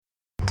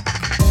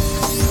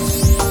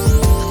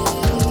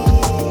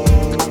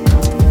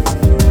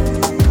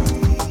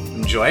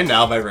joined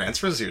now by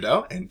Rance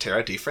Rizzuto and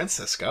Tara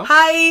DeFrancisco.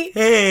 Hi!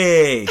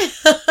 Hey!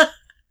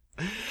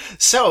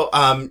 So,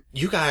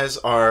 you guys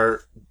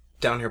are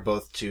down here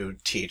both to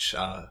teach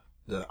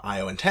the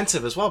IO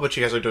Intensive as well, but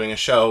you guys are doing a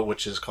show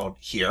which is called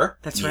Here.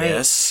 That's right.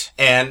 Yes.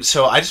 And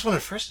so I just want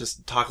to first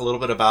just talk a little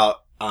bit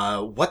about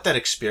what that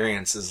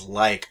experience is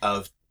like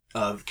because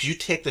you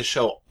take the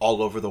show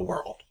all over the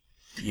world.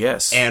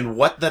 Yes. And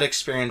what that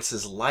experience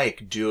is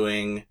like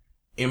doing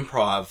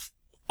improv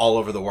all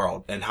over the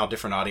world and how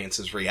different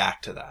audiences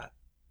react to that.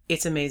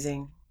 It's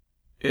amazing.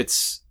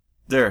 It's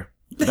there.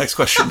 Next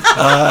question.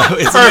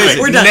 It's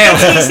amazing. We're done. Nailed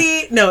It's it.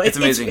 easy. No, It's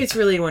amazing. It's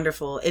really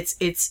wonderful. It's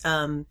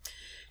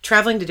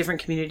traveling to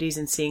different communities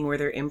and seeing where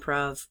their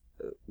improv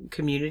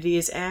community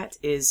is at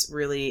is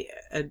really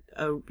a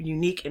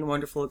unique and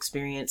wonderful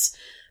experience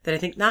that I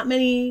think not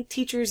many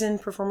teachers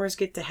and performers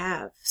get to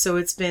have. So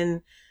it's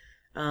been,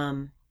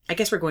 I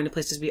guess we're going to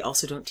places we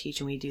also don't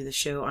teach and we do the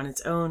show on its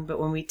own. But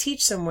when we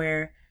teach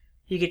somewhere,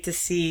 you get to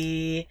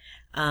see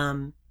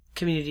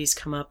communities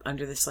come up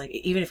under this, like,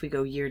 even if we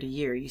go year to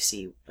year, you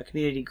see a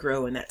community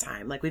grow in that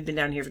time. Like, we've been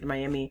down here to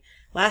Miami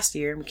last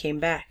year and we came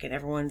back and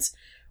everyone's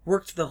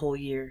worked the whole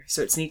year.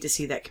 So it's neat to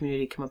see that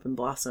community come up and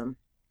blossom.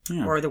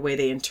 Yeah. Or the way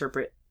they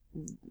interpret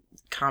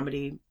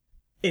comedy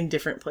in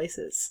different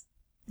places.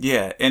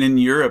 Yeah, and in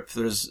Europe,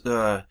 there's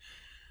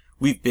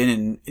we've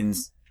been in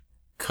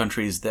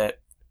countries that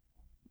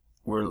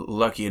we're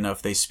lucky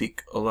enough they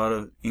speak a lot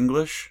of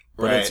English,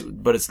 Right.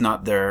 but it's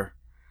not their.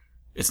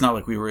 It's not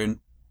like we were in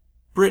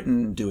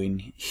Britain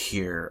doing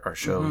Here our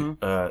show.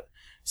 Mm-hmm.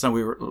 It's not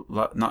we were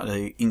not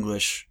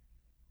English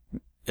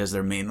as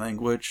their main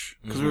language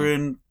because we were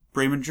in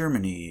Bremen,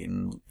 Germany,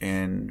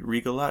 and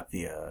Riga,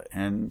 Latvia,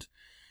 and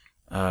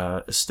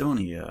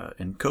Estonia,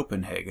 and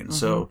Copenhagen. Mm-hmm.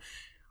 So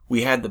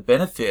we had the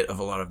benefit of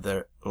a lot of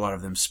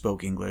them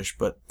spoke English,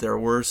 but there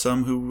were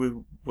some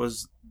who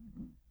was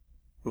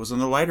on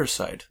the lighter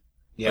side.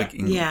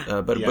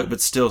 Yeah.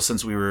 But still,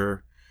 since we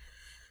were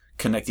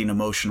connecting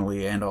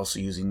emotionally and also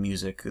using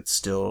music, it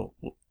still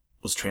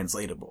was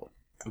translatable.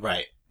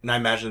 Right. And I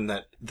imagine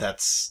that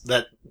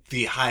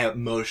the high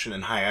emotion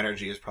and high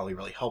energy is probably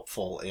really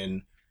helpful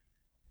in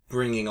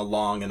bringing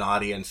along an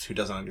audience who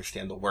doesn't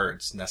understand the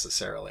words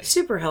necessarily.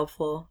 Super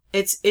helpful.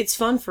 It's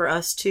fun for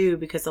us too,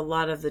 because a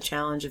lot of the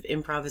challenge of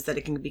improv is that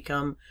it can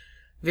become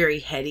very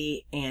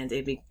heady and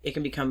it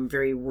can become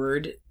very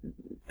word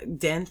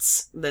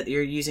dense, that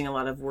you're using a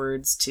lot of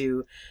words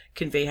to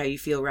convey how you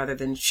feel rather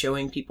than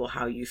showing people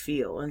how you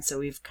feel. And so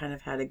we've kind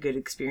of had a good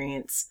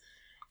experience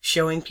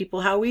showing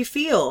people how we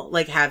feel,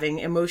 like having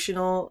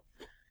emotional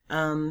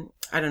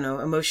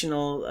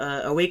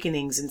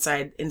awakenings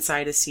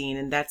inside a scene,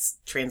 and that's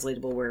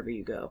translatable wherever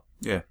you go.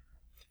 Yeah.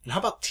 And how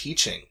about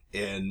teaching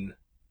in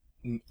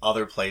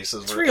other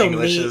places It's where real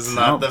English neat. is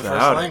not the How first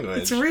about it? language?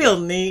 It's real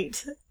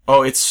neat.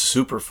 Oh, it's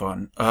super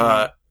fun.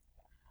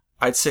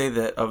 I'd say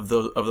that of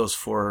those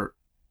 4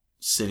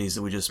 cities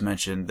that we just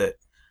mentioned, that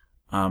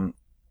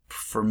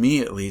for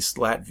me at least,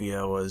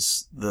 Latvia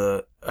was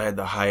I had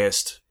the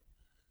highest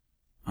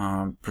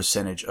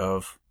percentage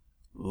of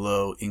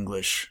low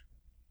English.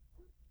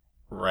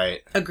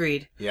 Right.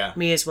 Agreed. Yeah.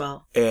 Me as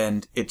well.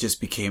 And it just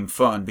became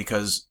fun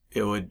because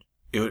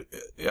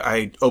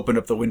I opened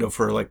up the window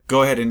for, like,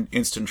 go ahead and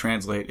instant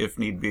translate if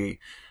need be.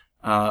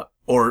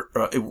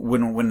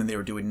 When they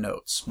were doing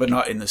notes, but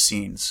not in the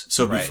scenes.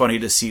 So it'd be funny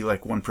to see,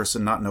 like, one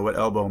person not know what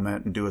elbow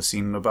meant and do a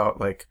scene about,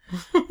 like,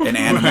 an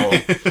animal,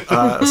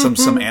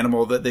 some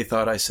animal that they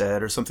thought I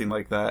said or something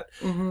like that.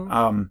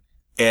 Mm-hmm.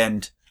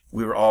 And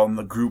we were all in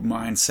the group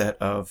mindset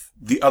of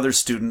the other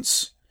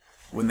students,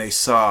 when they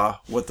saw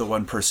what the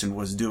one person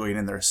was doing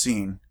in their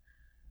scene,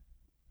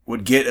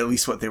 would get at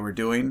least what they were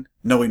doing,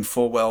 knowing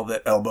full well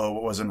that elbow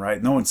wasn't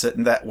right. No one said,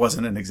 and that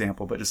wasn't an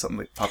example, but just something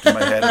that popped in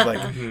my head.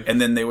 Like,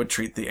 and then they would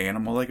treat the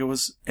animal like it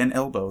was an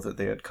elbow that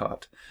they had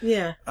caught.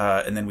 Yeah.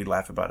 And then we'd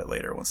laugh about it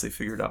later once they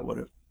figured out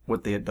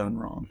what they had done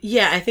wrong.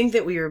 Yeah, I think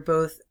that we were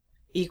both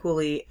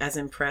equally as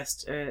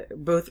impressed,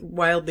 both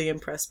wildly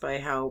impressed by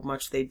how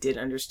much they did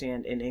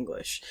understand in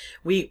English.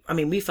 We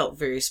felt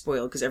very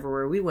spoiled because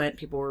everywhere we went,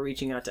 people were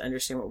reaching out to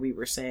understand what we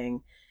were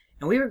saying.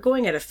 And we were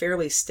going at a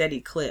fairly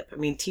steady clip. I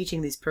mean,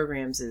 teaching these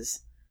programs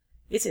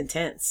it's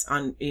intense,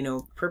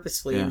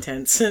 purposefully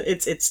intense.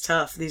 It's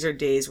tough. These are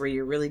days where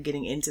you're really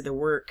getting into the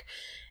work,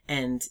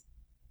 and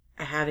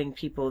having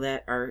people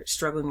that are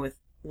struggling with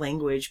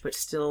language, but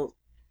still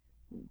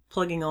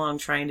plugging along,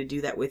 trying to do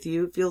that with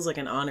you, feels like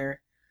an honor.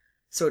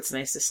 So it's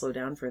nice to slow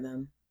down for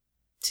them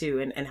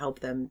too, and help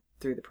them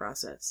through the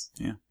process.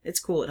 Yeah. It's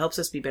cool. It helps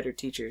us be better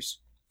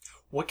teachers.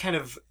 What kind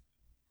of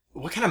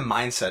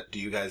mindset do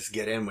you guys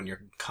get in when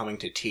you're coming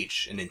to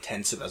teach an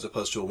intensive as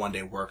opposed to a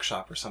one-day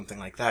workshop or something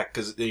like that?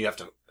 Because you have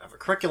to have a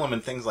curriculum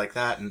and things like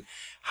that. And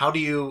how do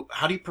you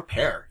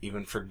prepare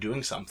even for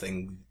doing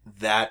something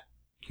that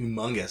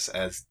humongous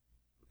as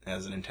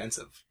an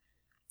intensive?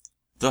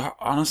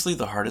 Honestly,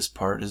 the hardest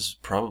part is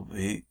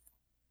probably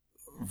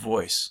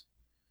voice.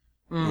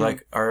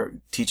 Like our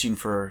teaching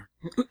for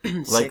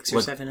 6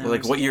 or 7 hours.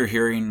 Like what you're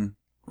hearing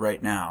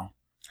right now.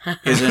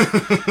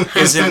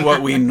 isn't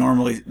what we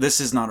normally. This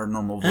is not our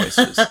normal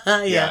voices.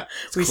 Yeah.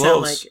 We close.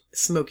 sound like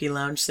smoky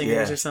lounge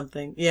singers or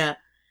something. Yeah.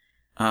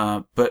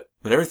 But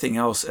everything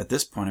else at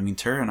this point, I mean,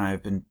 Tara and I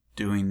have been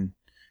doing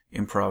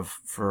improv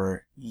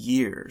for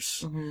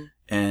years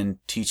and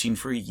teaching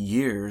for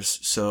years.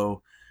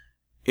 So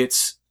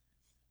it's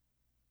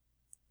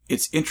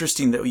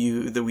interesting that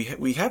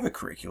we have a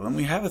curriculum,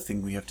 we have a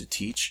thing we have to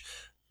teach,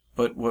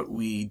 but what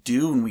we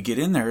do when we get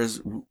in there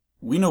is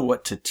we know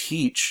what to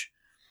teach,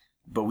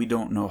 but we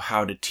don't know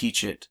how to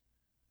teach it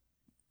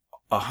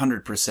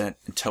 100%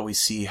 until we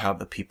see how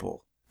the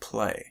people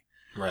play.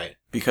 Right.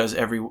 Because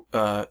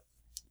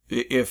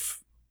if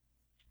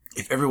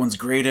everyone's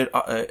great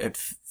at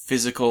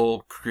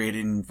physical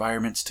creating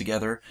environments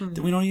together,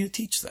 then we don't need to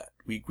teach that.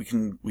 We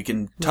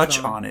can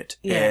touch on it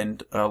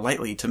and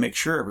lightly to make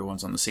sure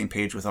everyone's on the same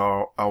page with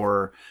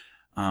our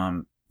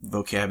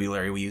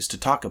vocabulary we use to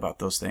talk about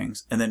those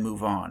things, and then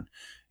move on.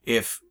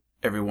 If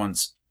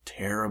everyone's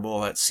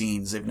terrible at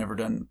scenes, they've never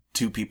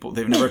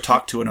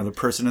talked to another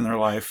person in their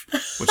life,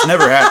 which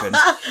never happens.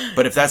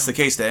 But if that's the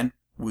case, then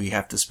we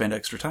have to spend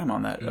extra time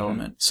on that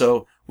element.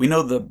 So we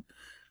know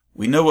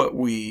what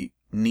we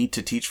need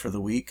to teach for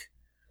the week,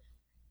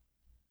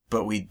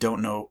 but we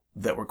don't know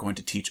that we're going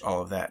to teach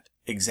all of that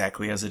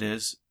exactly as it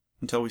is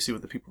until we see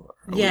what the people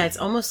are. Yeah, it's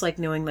almost like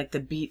knowing like the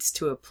beats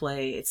to a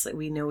play. It's like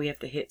we know we have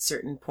to hit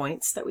certain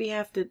points that we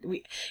have to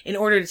in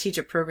order to teach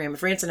a program.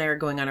 If Rance and I are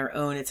going on our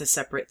own, it's a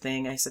separate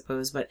thing, I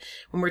suppose. But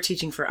when we're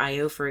teaching for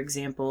IO, for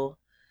example,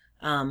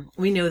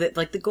 we know that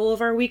like the goal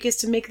of our week is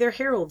to make their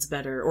heralds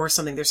better or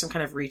something. There's some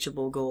kind of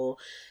reachable goal.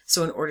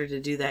 So in order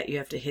to do that, you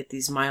have to hit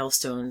these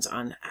milestones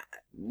on,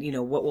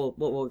 what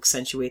will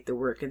accentuate the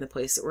work in the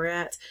place that we're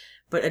at.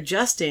 But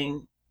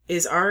adjusting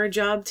is our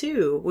job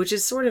too, which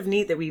is sort of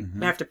neat that we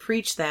have to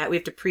preach that. We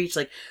have to preach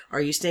like,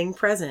 are you staying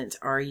present?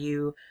 Are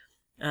you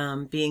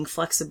being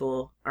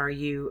flexible? Are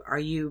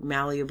you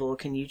malleable?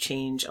 Can you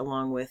change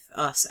along with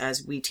us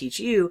as we teach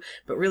you?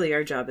 But really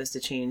our job is to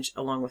change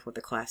along with what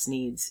the class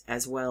needs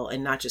as well,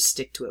 and not just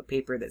stick to a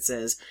paper that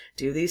says,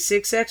 do these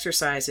 6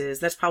 exercises.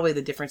 That's probably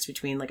the difference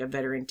between like a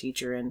veteran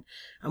teacher and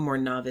a more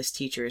novice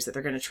teacher, is that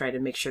they're going to try to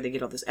make sure they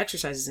get all those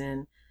exercises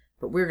in.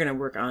 But we're going to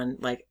work on,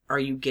 like, are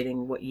you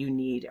getting what you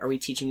need? Are we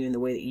teaching you in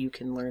the way that you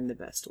can learn the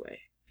best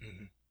way?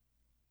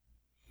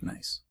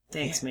 Nice.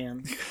 Thanks,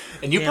 man.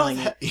 And you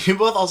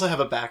both also have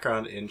a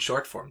background in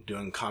short form,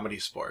 doing comedy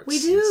sports. We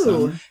do.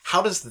 So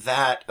how does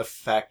that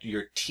affect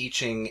your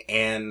teaching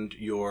and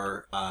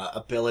your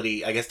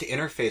ability, I guess, to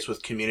interface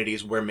with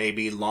communities where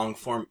maybe long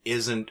form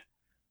isn't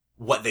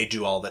what they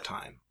do all the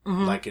time?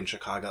 Like in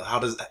Chicago, how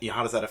does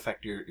that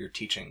affect your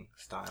teaching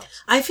styles?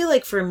 I feel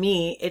like for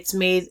me, it's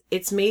made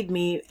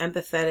me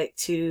empathetic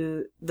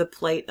to the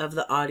plight of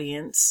the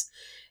audience,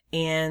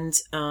 and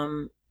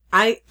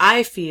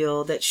I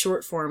feel that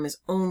short form is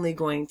only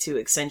going to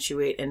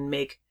accentuate and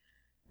make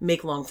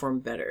long form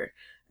better.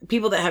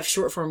 People that have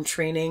short form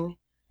training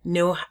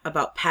know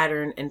about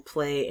pattern and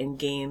play and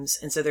games,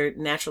 and so they're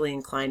naturally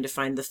inclined to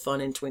find the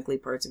fun and twinkly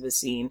parts of a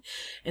scene.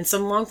 And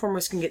some long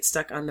formers can get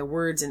stuck on the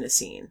words in a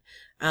scene.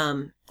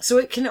 So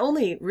it can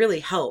only really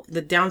help.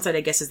 The downside,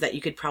 I guess, is that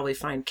you could probably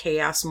find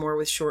chaos more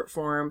with short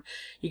form.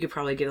 You could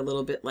probably get a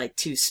little bit like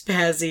too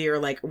spazzy or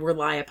like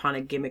rely upon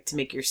a gimmick to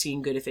make your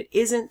scene good if it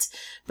isn't.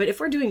 But if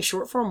we're doing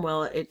short form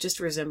well, it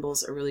just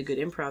resembles a really good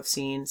improv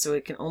scene. So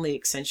it can only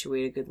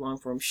accentuate a good long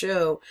form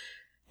show,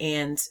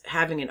 and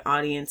having an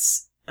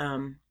audience,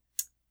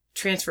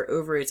 transfer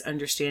over its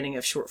understanding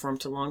of short form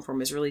to long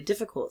form is really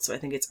difficult. So I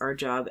think it's our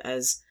job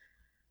as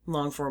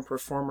long form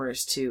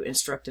performers to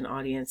instruct an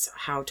audience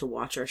how to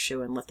watch our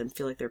show and let them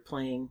feel like they're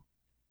playing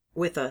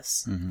with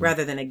us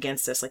rather than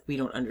against us, like we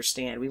don't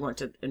understand. We want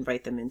to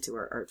invite them into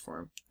our art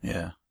form.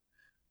 Yeah.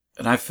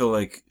 And I feel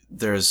like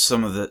there's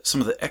some of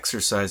the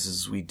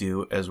exercises we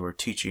do as we're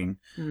teaching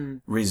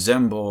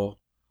resemble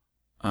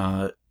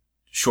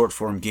short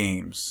form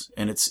games.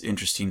 And it's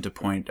interesting to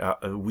point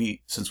out,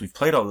 since we've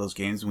played all those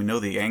games, we know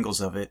the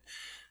angles of it.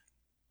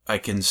 I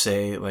can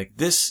say like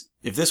this,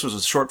 if this was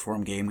a short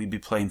form game, we'd be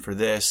playing for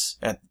this.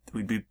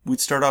 We'd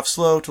start off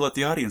slow to let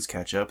the audience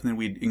catch up, and then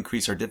we'd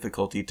increase our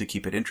difficulty to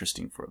keep it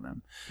interesting for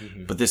them.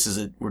 But this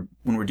is when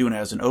we're doing it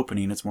as an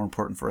opening, it's more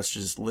important for us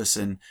to just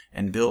listen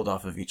and build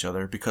off of each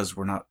other, because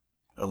we're not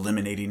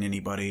eliminating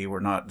anybody.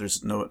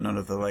 There's none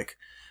of the like,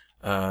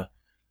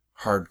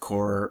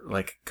 hardcore,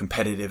 like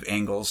competitive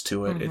angles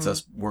to it. It's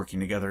us working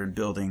together and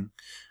building,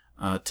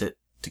 to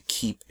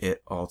keep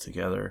it all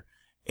together.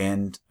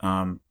 And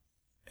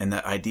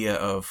that idea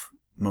of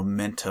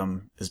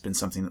momentum has been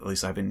something that at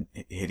least I've been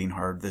hitting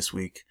hard this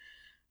week,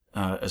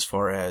 as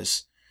far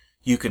as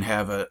you can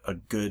have a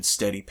good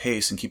steady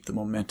pace and keep the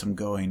momentum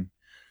going.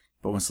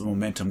 But once the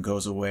momentum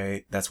goes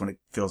away, that's when it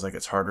feels like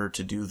it's harder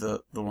to do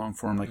the long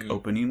form, like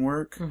opening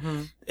work.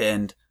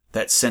 And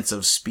that sense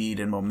of speed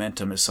and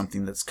momentum is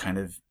something that's kind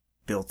of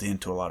built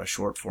into a lot of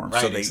short form.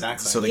 Right,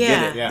 So they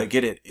get it. They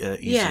get it easier.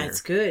 Yeah,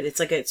 it's good. It's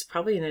like, it's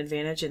probably an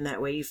advantage in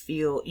that way.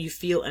 You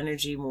feel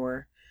energy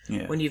more.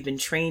 Yeah. When you've been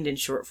trained in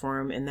short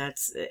form, and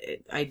that's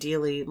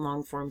ideally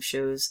long form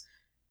shows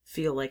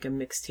feel like a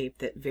mixtape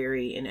that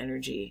vary in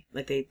energy.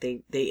 Like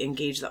they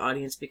engage the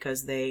audience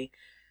because they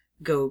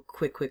go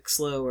quick,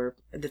 slow, or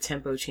the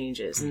tempo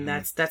changes. And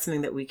that's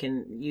something that we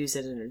can use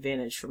as an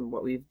advantage from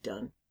what we've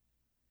done.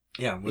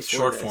 Yeah, with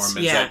short form,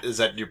 is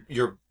that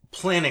you're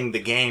planning the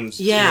games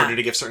in order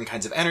to give certain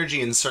kinds of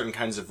energy and certain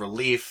kinds of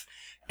relief.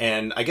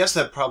 And I guess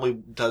that probably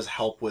does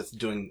help with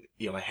doing,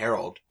 a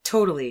herald.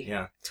 Totally.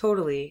 Yeah.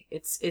 Totally.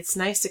 It's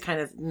nice to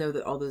kind of know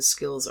that all those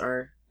skills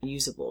are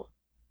usable.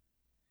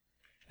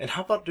 And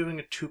how about doing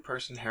a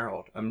 2-person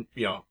herald?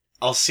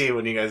 I'll see it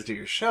when you guys do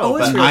your show, Oh,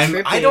 it's but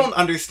really I trippy. don't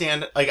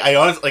understand, I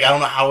honestly, I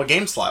don't know how a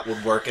game slot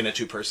would work in a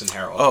 2-person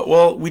herald. Oh,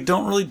 well, we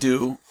don't really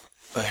do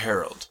a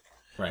herald.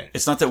 Right.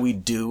 It's not that we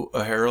do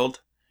a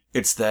herald.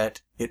 It's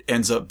that it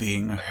ends up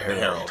being a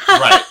herald.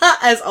 Right.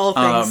 As all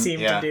things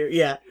seem yeah. to do.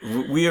 Yeah.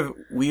 We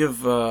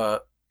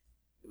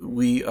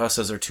us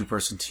as our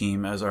 2-person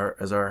team, as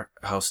our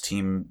house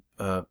team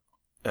at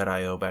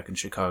I.O. back in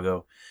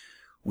Chicago,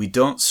 we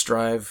don't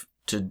strive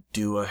to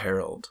do a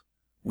herald.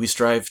 We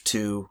strive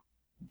to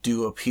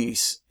do a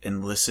piece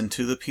and listen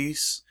to the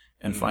piece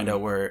and find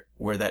out where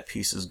that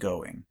piece is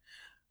going,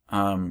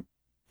 and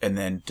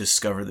then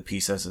discover the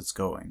piece as it's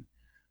going.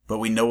 But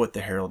we know what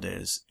the herald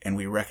is, and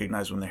we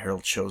recognize when the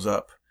herald shows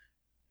up,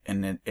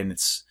 and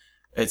it's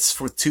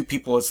for 2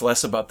 people. It's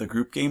less about the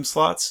group game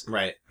slots,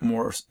 Right.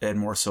 more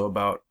so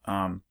about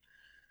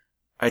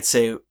I'd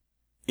say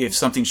if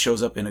something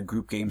shows up in a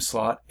group game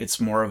slot, it's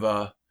more of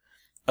a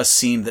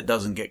scene that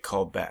doesn't get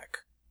called back,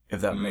 if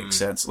that makes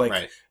sense. Like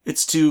right.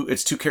 it's two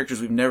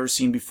characters we've never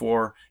seen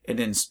before, and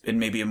in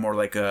maybe a more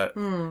like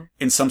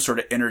in some sort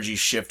of energy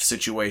shift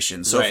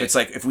situation. So Right. if it's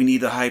like if we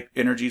need the hype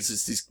energies,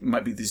 these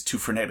might be these 2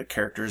 frenetic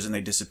characters and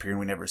they disappear and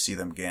we never see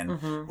them again.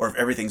 Or if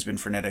everything's been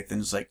frenetic, then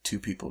it's like 2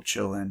 people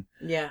chilling.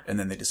 Yeah. And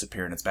then they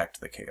disappear and it's back to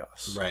the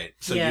chaos. Right.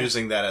 So Yeah.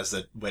 using that as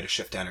a way to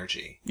shift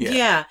energy.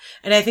 Yeah.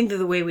 And I think that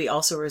the way we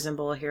also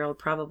resemble a herald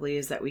probably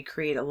is that we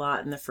create a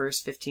lot in the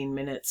first 15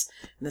 minutes,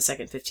 and the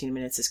second 15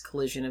 minutes is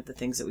collision of the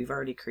things that we've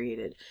already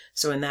created.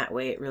 So in that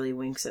way, it really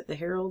winks at the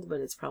herald,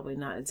 but it's probably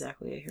not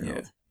exactly a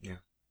herald. Yeah.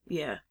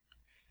 Yeah.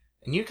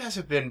 And you guys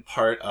have been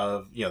part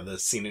of, the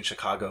scene in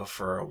Chicago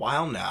for a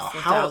while now. For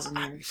 1,000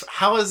 years.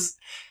 How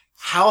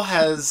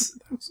has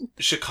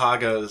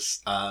Chicago's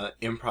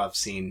improv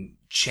scene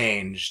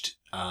changed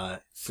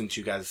since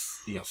you guys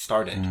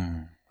started?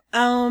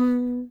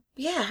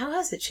 Yeah, how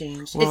has it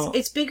changed? Well-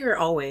 It's bigger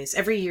always.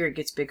 Every year it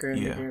gets bigger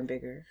and Yeah. bigger and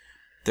bigger.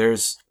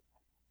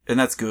 And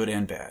that's good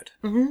and bad.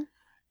 Mm-hmm.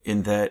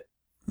 In that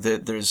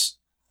there's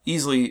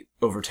easily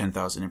over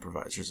 10,000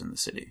 improvisers in the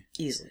city.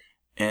 Easily.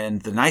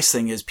 And the nice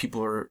thing is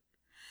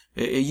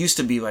it used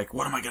to be like,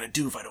 what am I going to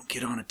do if I don't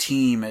get on a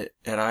team at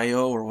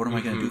I.O., or what am I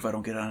going to do if I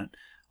don't get on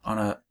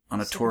a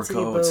Second tour City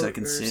co Boat at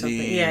Second or City?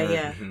 something. Yeah, or,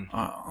 yeah.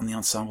 on the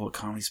ensemble at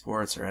Comedy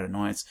Sports or at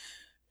Annoyance.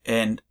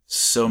 And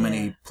so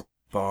many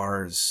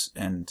bars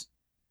and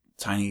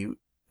tiny,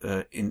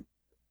 I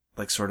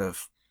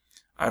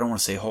don't want to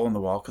say hole in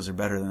the wall because they're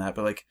better than that,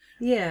 but like,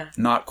 Yeah.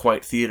 not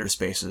quite theater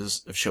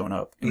spaces have shown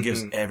up and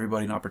gives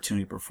everybody an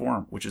opportunity to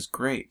perform, which is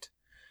great.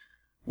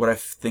 What I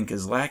think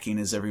is lacking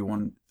is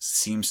everyone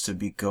seems to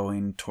be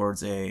going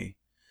towards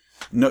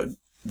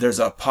there's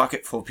a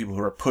pocket full of people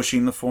who are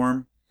pushing the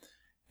form,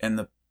 and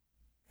the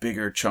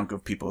bigger chunk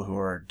of people who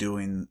are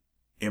doing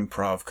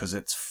improv because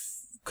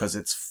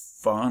it's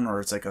fun, or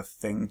it's like a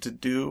thing to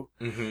do.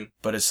 Mm-hmm.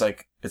 But it's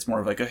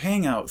more of like a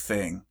hangout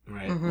thing.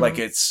 Right. Mhm. Like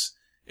it's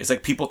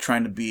like people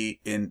trying to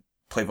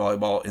play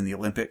volleyball in the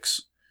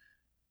Olympics,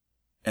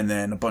 and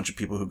then a bunch of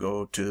people who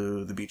go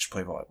to the beach to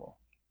play volleyball.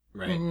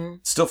 Right. Mm-hmm.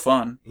 Still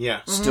fun.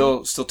 Yeah.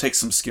 Still takes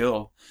some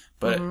skill,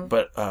 but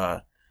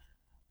I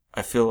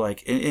feel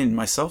like in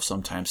myself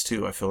sometimes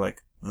too, I feel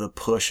like the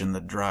push and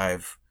the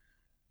drive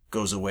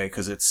goes away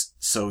because it's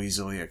so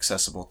easily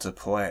accessible to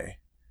play.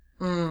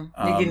 You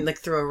can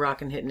throw a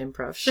rock and hit an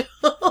improv show.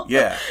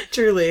 Yeah.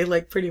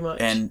 Truly, pretty much.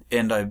 And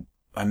I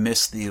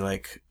miss the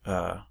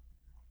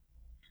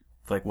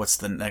what's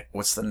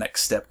the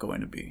next step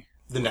going to be?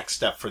 The next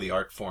step for the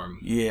art form.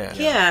 Yeah.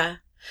 Yeah.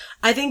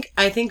 I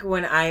think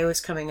when I was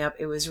coming up,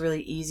 it was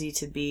really easy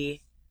to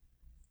be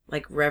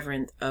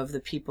reverent of the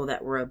people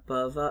that were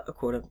above a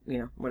quote,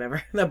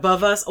 whatever,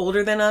 above us,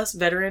 older than us,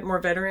 more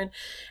veteran.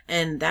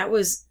 And that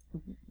was,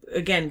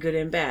 again, good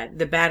and bad.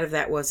 The bad of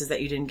that is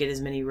that you didn't get as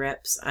many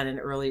reps on an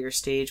earlier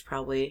stage,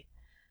 probably.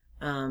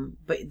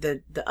 But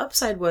the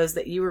upside was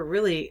that you were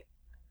really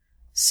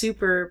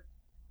super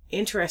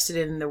interested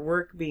in the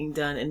work being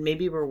done, and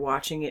maybe were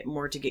watching it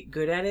more to get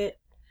good at it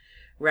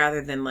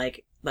rather than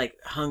like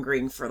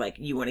hungering for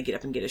you want to get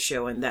up and get a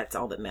show and that's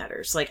all that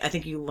matters. I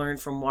think you learn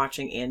from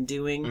watching and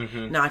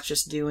doing, not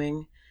just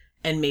doing.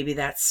 And maybe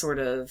that's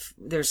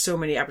there's so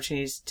many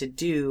opportunities to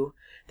do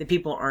that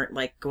people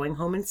aren't going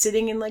home and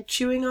sitting and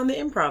chewing on the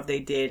improv they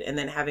did and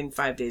then having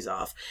 5 days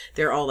off.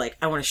 They're all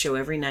I want a show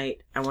every night.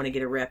 I want to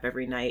get a rep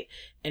every night.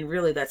 And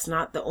really that's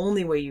not the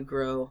only way you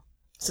grow.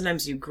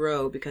 Sometimes you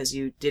grow because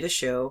you did a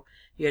show,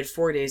 you had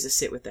 4 days to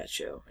sit with that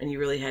show, and you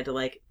really had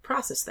to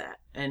process that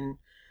and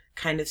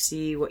kind of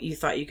see what you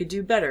thought you could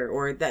do better.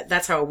 Or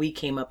that's how we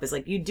came up, is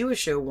like, you do a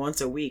show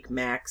once a week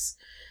max,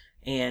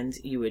 and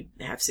you would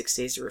have 6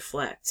 days to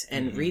reflect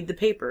and read the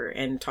paper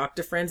and talk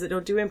to friends that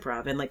don't do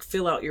improv and like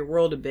fill out your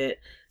world a bit,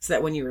 so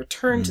that when you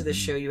return to the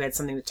show, you had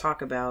something to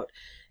talk about.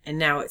 And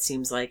now it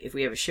seems like if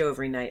we have a show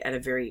every night at a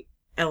very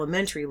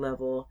elementary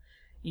level,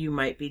 you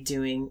might be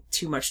doing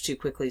too much too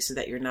quickly, so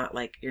that you're not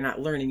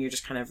learning, you're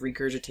just kind of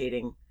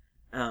regurgitating,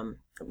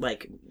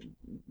 like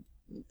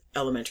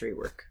elementary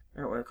work.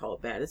 I don't want to call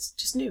it bad. It's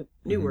just new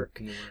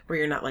work, where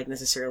you're not like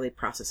necessarily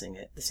processing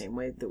it the same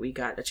way that we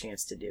got a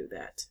chance to do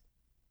that.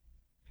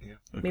 Yeah.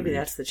 Maybe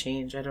that's the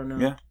change. I don't know.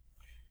 Yeah.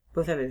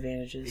 Both have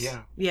advantages.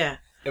 Yeah. Yeah.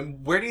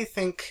 And where do you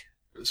think,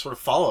 sort of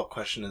follow-up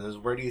question is,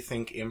 where do you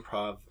think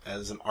improv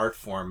as an art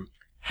form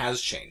has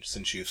changed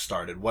since you've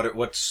started?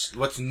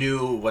 What's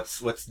new?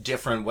 What's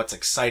different? What's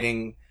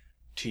exciting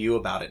to you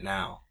about it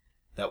now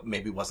that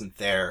maybe wasn't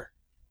there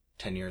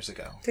 10 years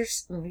ago?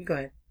 Go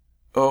ahead.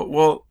 Oh,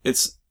 well,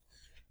 it's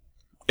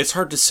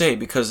hard to say,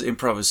 because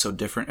improv is so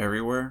different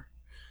everywhere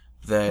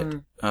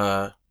that,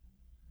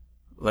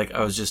 like,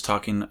 I was just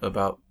talking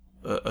about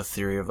a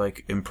theory of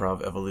like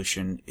improv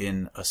evolution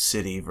in a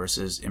city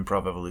versus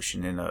improv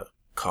evolution in a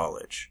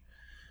college.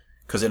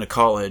 Because in a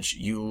college,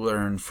 you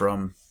learn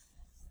from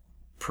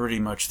pretty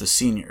much the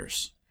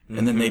seniors,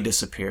 and then they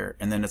disappear,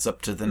 and then it's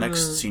up to the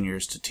next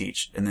seniors to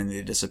teach, and then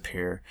they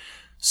disappear.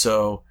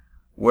 So,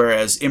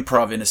 whereas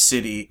improv in a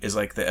city is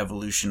like the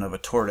evolution of a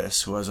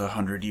tortoise who has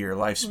 100-year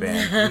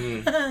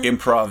lifespan,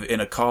 improv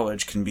in a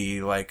college can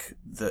be like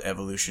the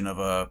evolution of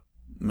a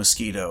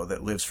mosquito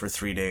that lives for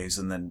 3 days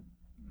and then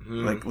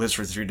lives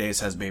for 3 days,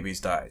 has babies,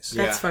 dies.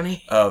 That's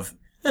funny. Of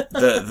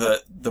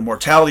the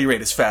mortality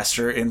rate is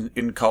faster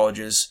in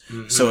colleges,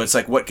 so it's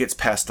like what gets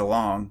passed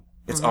along,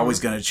 it's always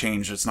going to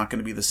change. It's not going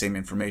to be the same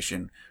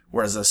information.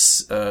 Whereas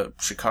a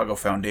Chicago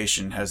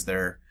Foundation has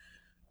their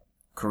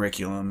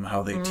curriculum,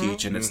 how they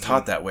teach, and it's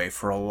taught that way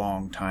for a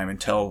long time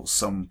until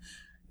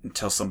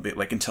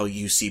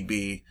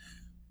UCB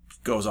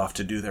goes off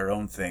to do their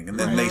own thing, and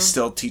then they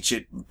still teach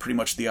it pretty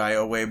much the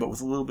IO way, but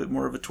with a little bit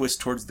more of a twist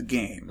towards the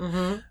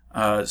game.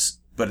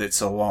 But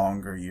it's a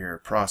longer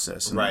year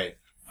process. And right.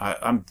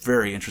 I'm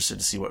very interested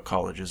to see what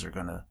colleges are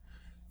going to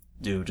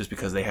do, just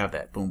because they have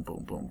that boom,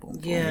 boom, boom, boom,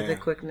 boom. Yeah, the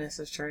quickness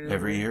of turning.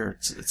 Every year,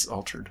 it's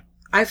altered.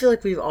 I feel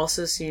like we've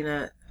also seen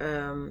a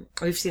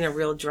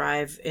real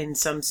drive in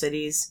some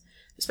cities,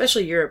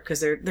 especially Europe,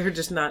 because they're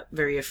just not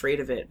very afraid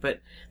of it. But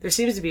there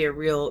seems to be a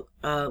real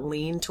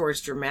lean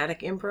towards dramatic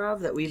improv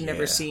that we've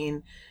never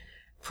seen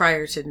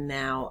prior to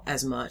now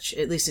as much,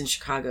 at least in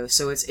Chicago.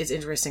 So it's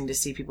interesting to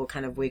see people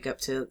kind of wake up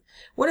to,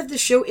 what if the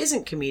show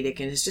isn't comedic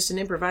and it's just an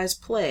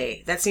improvised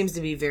play? That seems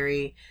to be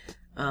very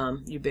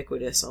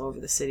ubiquitous all over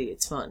the city.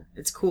 It's fun.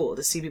 It's cool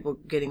to see people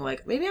getting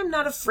like, maybe I'm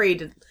not afraid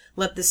to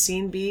let this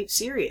scene be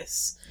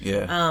serious.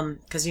 Yeah.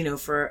 Because,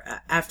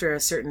 after a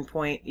certain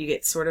point, you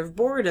get sort of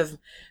bored of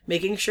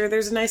making sure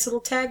there's a nice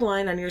little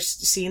tagline on your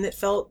scene that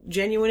felt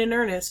genuine and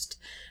earnest.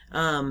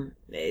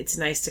 It's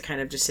nice to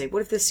kind of just say,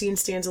 what if this scene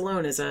stands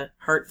alone as a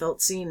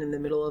heartfelt scene in the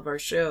middle of our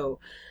show?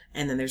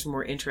 And then there's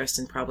more interest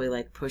in probably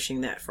like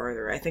pushing that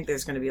farther. I think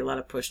there's going to be a lot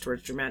of push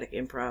towards dramatic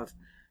improv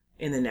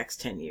in the next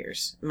 10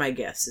 years. My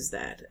guess is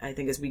that. I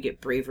think as we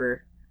get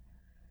braver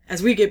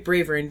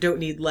and don't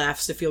need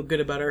laughs to feel good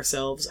about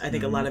ourselves, I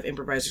think a lot of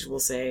improvisers will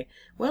say,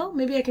 well,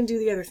 maybe I can do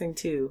the other thing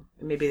too.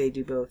 And maybe they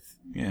do both.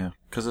 Yeah,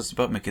 because it's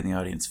about making the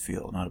audience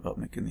feel, not about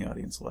making the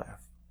audience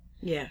laugh.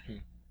 Yeah.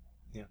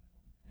 Yeah.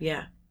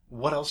 Yeah.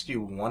 What else do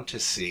you want to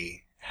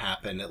see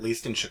happen, at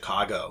least in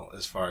Chicago,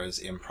 as far as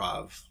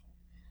improv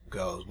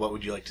goes? What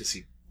would you like to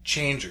see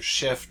change or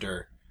shift,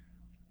 or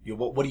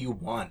what do you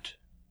want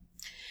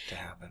to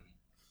happen?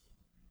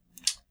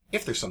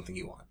 If there's something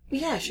you want.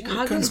 Yeah,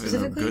 Chicago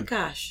specifically?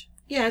 Gosh.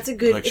 Yeah, it's a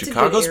good like it's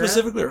Chicago a good era.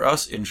 specifically, or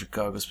us in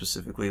Chicago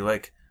specifically?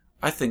 Like,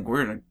 I think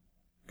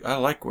I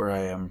like where I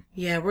am.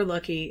 Yeah, we're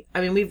lucky.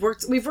 I mean, we've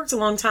worked a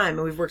long time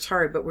and we've worked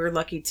hard, but we're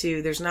lucky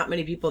too. There's not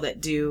many people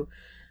that do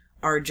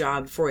our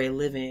job for a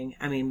living.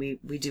 I mean,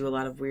 we do a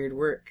lot of weird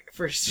work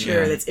for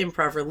sure that's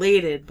improv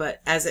related,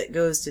 but as it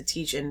goes to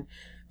teach and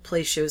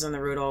play shows on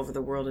the road all over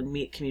the world and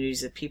meet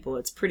communities of people,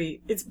 it's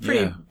pretty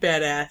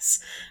badass.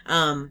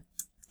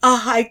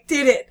 I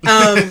did it.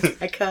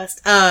 I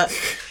cussed.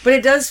 But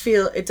it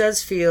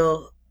does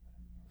feel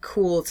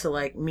cool to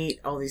like meet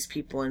all these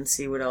people and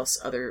see what else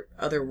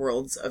other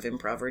worlds of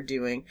improv are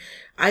doing.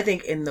 I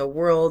think in the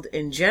world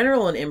in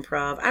general in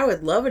improv, I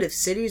would love it if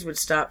cities would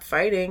stop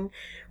fighting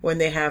when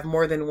they have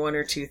more than one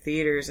or two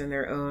theaters in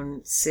their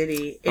own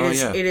city.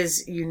 It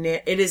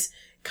is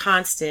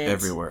constant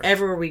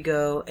everywhere we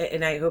go,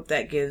 and I hope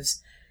that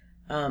gives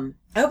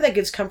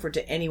comfort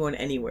to anyone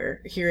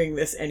anywhere hearing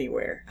this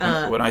anywhere.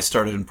 When I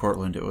started in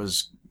Portland, it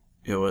was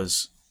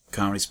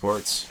Comedy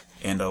Sports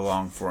and a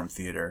long form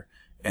theater,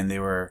 and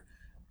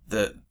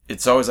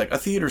it's always like a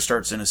theater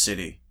starts in a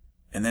city,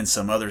 and then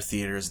some other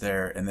theater is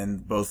there, and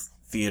then both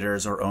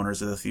theaters or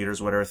owners of the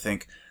theaters, whatever,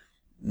 think,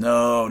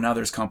 no, now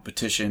there's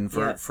competition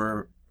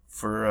for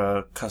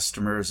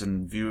customers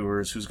and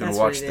viewers who's going to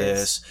watch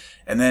this,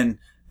 and then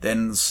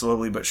Then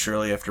slowly but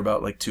surely, after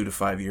about like 2 to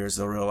 5 years,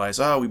 they'll realize,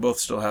 oh, we both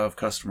still have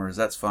customers.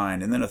 That's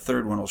fine. And then a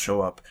third one will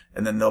show up,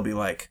 and then they'll be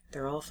like,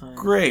 they're all fine.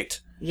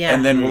 Great. Yeah.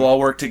 And then we'll all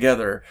work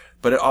together.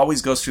 But it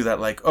always goes through that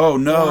like, oh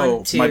no,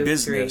 1, 2, my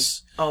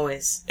business. 3.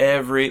 Always.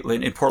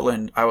 In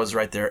Portland, I was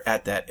right there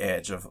at that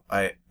edge of,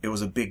 it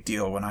was a big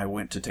deal when I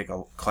went to take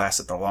a class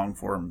at the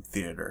Longform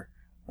Theater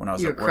when I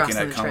was working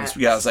at Comedy Sports.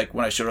 Yeah, I was like,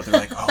 when I showed up, they're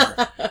like,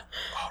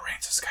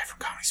 Rand's this guy from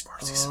Comedy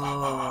Sports. He's, It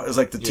was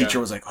like the teacher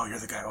was like, oh, you're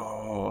the guy.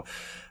 Oh.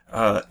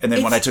 And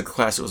then when I took the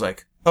class, it was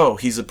like, oh,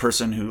 he's a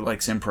person who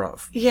likes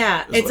improv.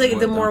 Yeah, it's like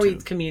the more we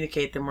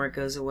communicate, the more it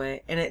goes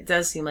away. And it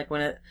does seem like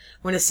when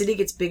a city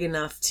gets big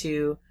enough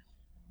to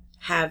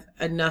have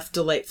enough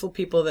delightful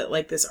people that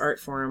like this art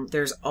form,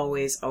 there's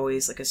always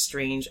like a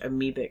strange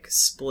amoebic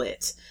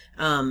split.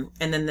 And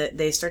then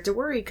they start to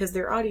worry because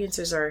their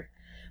audiences are...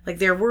 Like,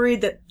 they're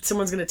worried that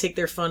someone's going to take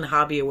their fun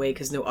hobby away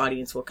because no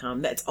audience will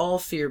come. That's all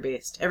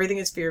fear-based. Everything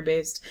is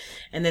fear-based.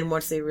 And then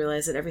once they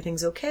realize that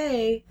everything's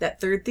okay,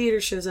 that third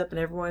theater shows up and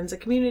everyone's a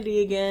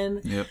community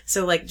again. Yep.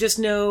 So, like, just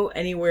know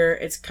anywhere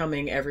it's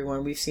coming,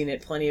 everyone. We've seen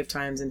it plenty of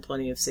times in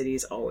plenty of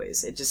cities,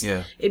 always.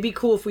 It'd be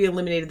cool if we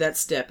eliminated that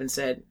step and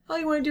said, oh,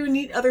 you want to do a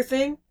neat other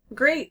thing?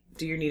 Great.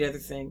 Do your neat other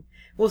thing.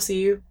 We'll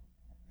see you.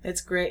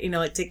 It's great.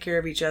 Like, take care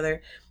of each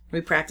other. We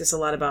practice a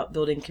lot about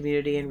building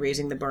community and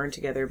raising the barn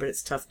together, but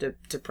it's tough to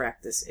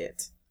practice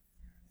it.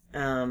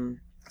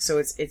 So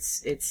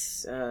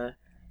it's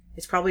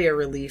probably a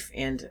relief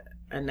and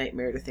a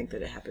nightmare to think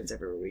that it happens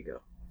everywhere we go.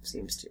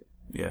 Seems to.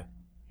 Yeah.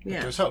 Yeah.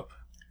 But there's hope.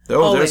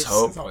 Oh, always. There's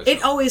hope.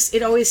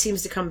 It always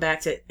seems to come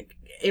back to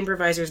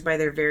improvisers by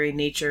their very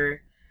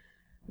nature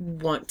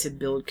want to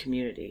build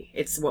community.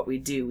 It's what we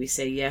do. We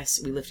say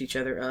yes, we lift each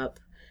other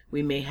up.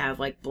 We may have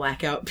like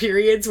blackout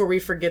periods where we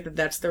forget that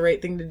that's the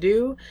right thing to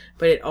do,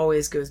 but it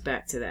always goes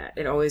back to that.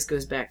 It always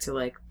goes back to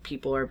like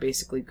people are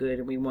basically good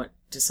and we want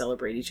to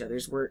celebrate each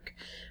other's work.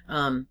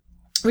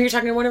 We were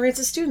talking to one of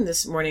Rance's students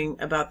this morning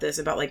about this,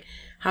 about like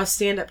how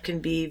stand-up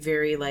can be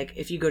very like,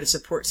 if you go to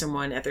support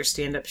someone at their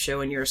stand-up show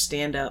and you're a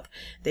stand-up,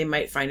 they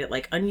might find it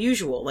like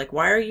unusual. Like,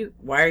 why are you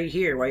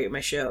here? Why are you at my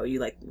show? Are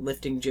you like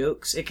lifting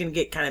jokes? It can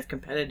get kind of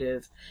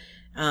competitive.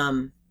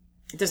 It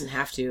doesn't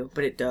have to,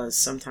 but it does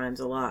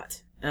sometimes a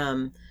lot.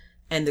 And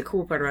the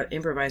cool part about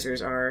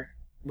improvisers are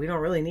we don't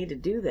really need to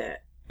do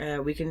that.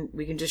 We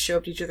can just show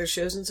up to each other's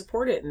shows and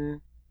support it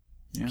and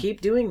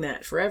keep doing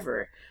that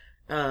forever.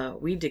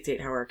 We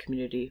dictate how our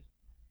community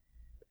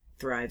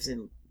thrives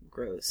and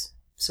grows.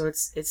 So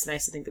it's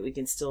nice to think that we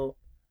can still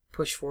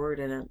push forward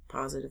in a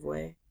positive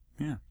way.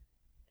 Yeah.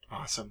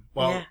 Awesome.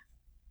 Well,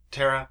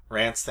 Tara,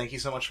 Rance, thank you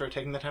so much for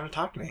taking the time to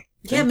talk to me.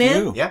 Yeah,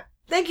 man. You. Yeah.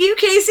 Thank you,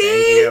 Casey.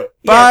 Thank you.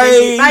 Bye.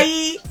 Yeah,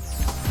 you. Bye.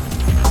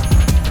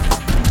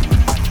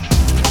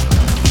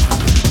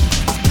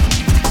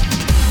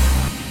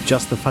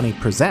 Just the Funny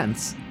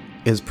Presents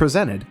is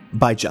presented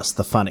by Just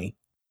the Funny,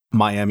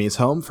 Miami's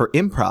home for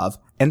improv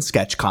and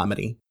sketch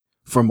comedy.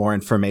 For more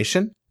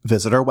information,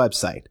 visit our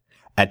website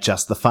at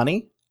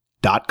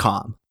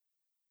justthefunny.com.